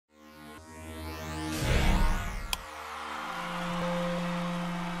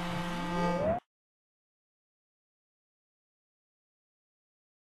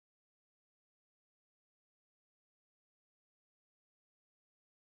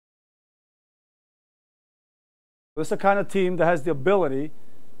This is the kind of team that has the ability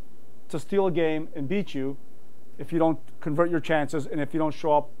to steal a game and beat you if you don't convert your chances and if you don't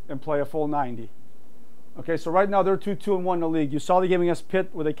show up and play a full 90. Okay, so right now they're 2-2-1 in the league. You saw the game against Pitt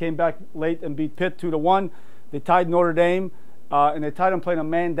where they came back late and beat Pitt 2-1. They tied Notre Dame, and they tied them playing a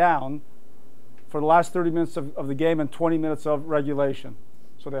man down for the last 30 minutes of the game and 20 minutes of regulation.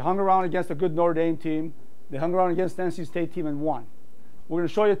 So they hung around against a good Notre Dame team. They hung around against the NC State team and won. We're going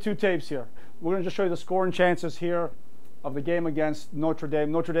to show you two tapes here. We're going to just show you the scoring chances here of the game against Notre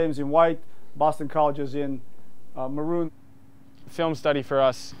Dame. Notre Dame is in white. Boston College is in maroon. Film study for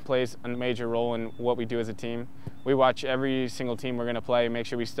us plays a major role in what we do as a team. We watch every single team we're going to play, make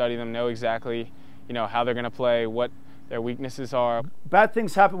sure we study them, know exactly, how they're going to play, what their weaknesses are. Bad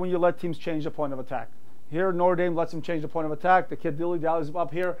things happen when you let teams change the point of attack. Here, Notre Dame lets them change the point of attack. The kid dilly-dallies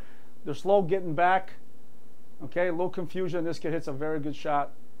up here. They're slow getting back. Okay, a little confusion. This kid hits a very good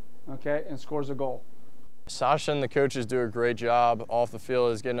shot, okay, and scores a goal. Sasha and the coaches do a great job off the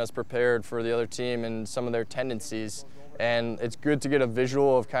field is getting us prepared for the other team and some of their tendencies. And it's good to get a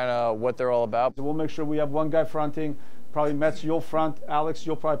visual of kind of what they're all about. We'll make sure we have one guy fronting. Probably Metz, you'll front. Alex,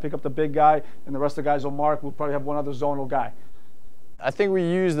 you'll probably pick up the big guy, and the rest of the guys will mark. We'll probably have one other zonal guy. I think we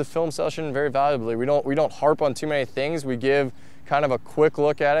use the film session very valuably. We don't harp on too many things. We give kind of a quick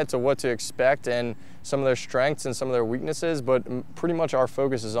look at it to what to expect and some of their strengths and some of their weaknesses, but pretty much our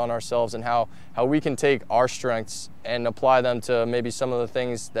focus is on ourselves and how we can take our strengths and apply them to maybe some of the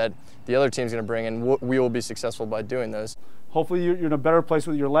things that the other team's going to bring, and we will be successful by doing those. Hopefully you're in a better place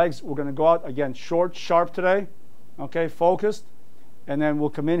with your legs. We're going to go out, again, short, sharp today, okay, focused, and then we'll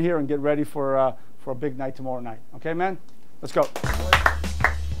come in here and get ready for a big night tomorrow night. Okay, man? Let's go.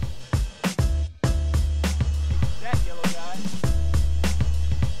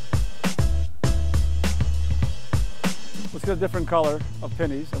 Let's get a different color of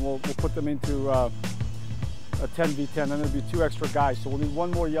pennies, and we'll put them into a 10v10. Then there'll be 2 extra guys, so we'll need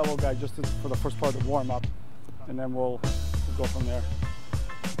one more yellow guy just for the first part of the warm-up, and then we'll go from there.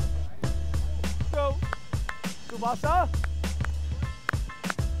 Go, Tsubasa.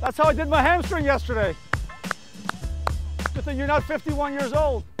 That's how I did my hamstring yesterday. Good thing you're not 51 years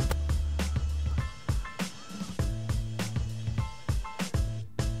old.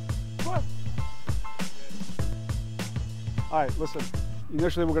 All right, listen,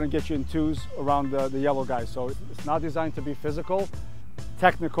 initially we're going to get you in 2s around the yellow guys. So it's not designed to be physical,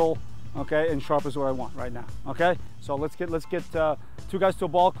 technical, okay, and sharp is what I want right now, okay? So let's get 2 guys to a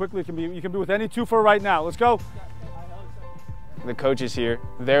ball quickly. You can be with any 2 for right now. Let's go. The coaches here,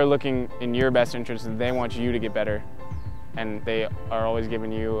 they're looking in your best interest and they want you to get better. And they are always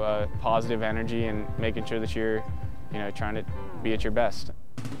giving you positive energy and making sure that you're, trying to be at your best.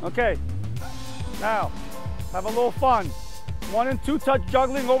 Okay, now have a little fun. 1 and 2 touch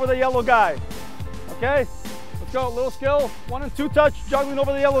juggling over the yellow guy. Okay, let's go, little skill. 1 and 2 touch juggling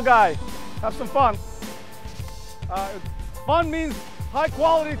over the yellow guy. Have some fun. Fun means high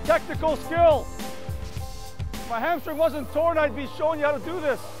quality technical skill. If my hamstring wasn't torn, I'd be showing you how to do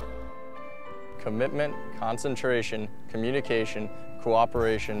this. Commitment, concentration, communication,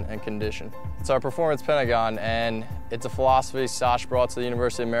 cooperation, and condition. It's our performance pentagon, and it's a philosophy Sash brought to the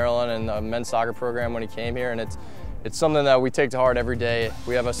University of Maryland and the men's soccer program when he came here, and it's something that we take to heart every day.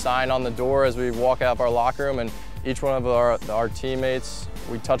 We have a sign on the door as we walk out of our locker room, and each one of our teammates,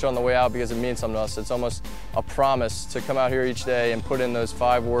 we touch on the way out because it means something to us. It's almost a promise to come out here each day and put in those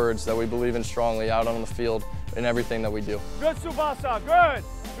 5 words that we believe in strongly out on the field in everything that we do. Good, Tsubasa, good.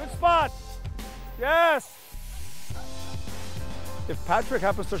 Good spot. Yes. If Patrick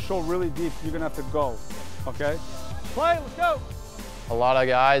happens to show really deep, you're going to have to go, okay? Play, let's go. A lot of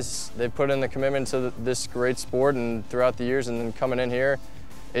guys, they put in the commitment to this great sport and throughout the years, and then coming in here,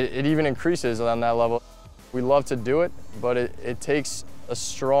 it even increases on that level. We love to do it, but it takes a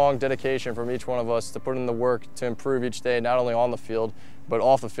strong dedication from each one of us to put in the work to improve each day, not only on the field, but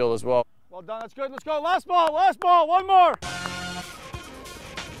off the field as well. Well done, that's good. Let's go. Last ball, one more. I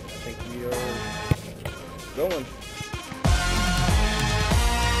think we are going.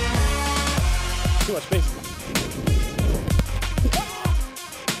 Too much space.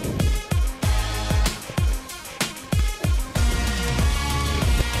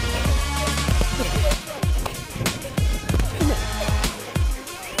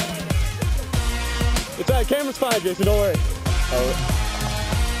 It's all right, camera's fine, Jason, don't worry.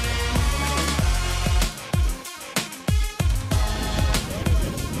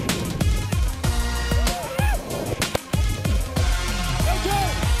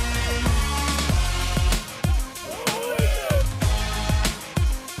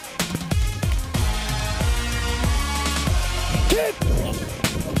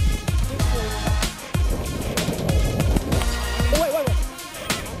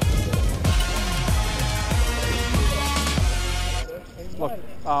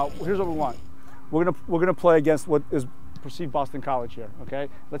 Here's what we want. We're gonna play against what is perceived Boston College here. Okay,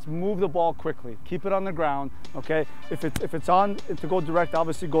 let's move the ball quickly. Keep it on the ground. Okay, if it's on to go direct,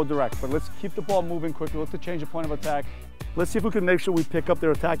 obviously go direct. But let's keep the ball moving quickly. Let's change the point of attack. Let's see if we can make sure we pick up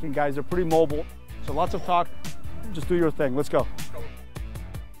their attacking guys. They're pretty mobile. So lots of talk. Just do your thing. Let's go.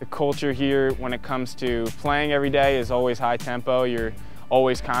 The culture here when it comes to playing every day is always high tempo. You're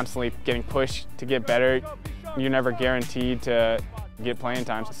always constantly getting pushed to get better. You're never guaranteed to get playing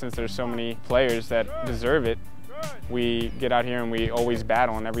time since there's so many players that deserve it. We get out here and we always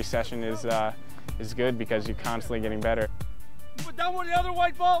battle, and every session is good because you're constantly getting better. Put down where the other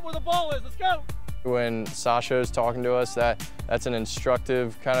white ball, where the ball is. Let's go. When Sasha is talking to us, that's an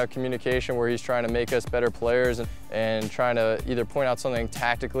instructive kind of communication where he's trying to make us better players and trying to either point out something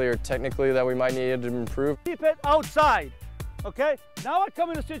tactically or technically that we might need to improve. Keep it outside, okay? Now I come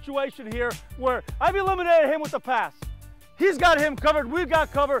in a situation here where I've eliminated him with the pass. He's got him covered, we've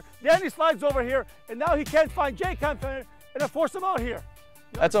got covered. Danny slides over here, and now he can't find, Jay can't find it, and I force him out here.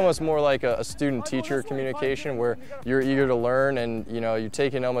 That's almost more like a student-teacher communication where you're eager to learn and you're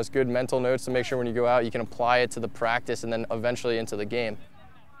taking almost good mental notes to make sure when you go out you can apply it to the practice and then eventually into the game.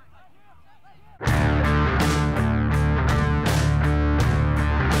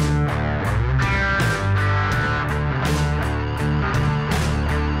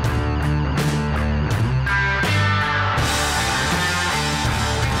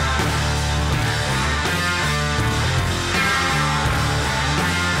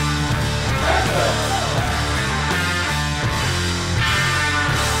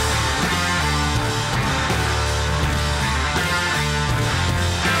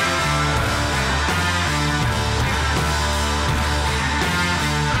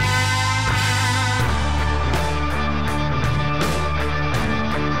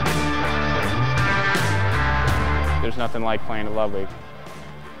 There's nothing like playing at Love League.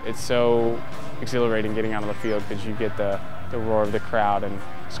 It's so exhilarating getting out on the field because you get the roar of the crowd and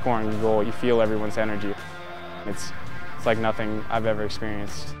scoring a goal. You feel everyone's energy. It's like nothing I've ever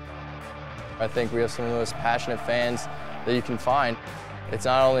experienced. I think we have some of the most passionate fans that you can find. It's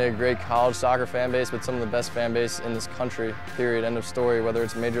not only a great college soccer fan base, but some of the best fan base in this country, period, end of story, whether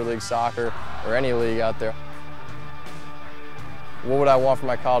it's Major League Soccer or any league out there. What would I want for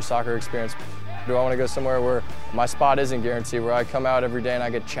my college soccer experience? Do I want to go somewhere where my spot isn't guaranteed, where I come out every day and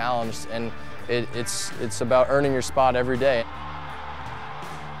I get challenged, and it's about earning your spot every day.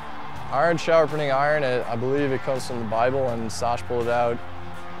 Iron sharpening iron, I believe it comes from the Bible, and Sash pulled it out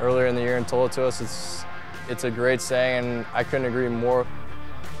earlier in the year and told it to us. It's a great saying, and I couldn't agree more.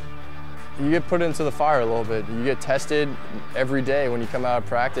 You get put into the fire a little bit. You get tested every day when you come out of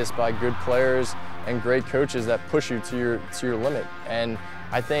practice by good players and great coaches that push you to your limit. And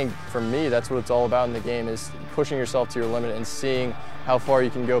I think for me, that's what it's all about in the game, is pushing yourself to your limit and seeing how far you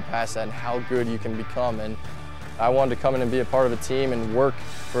can go past that and how good you can become. And I wanted to come in and be a part of a team and work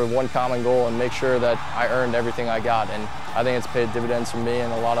for one common goal and make sure that I earned everything I got. And I think it's paid dividends for me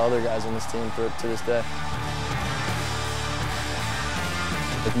and a lot of other guys on this team to this day.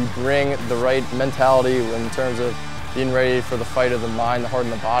 If you bring the right mentality in terms of being ready for the fight of the mind, the heart,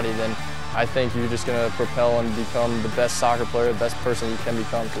 and the body, then I think you're just going to propel and become the best soccer player, the best person you can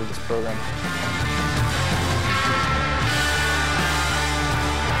become through this program.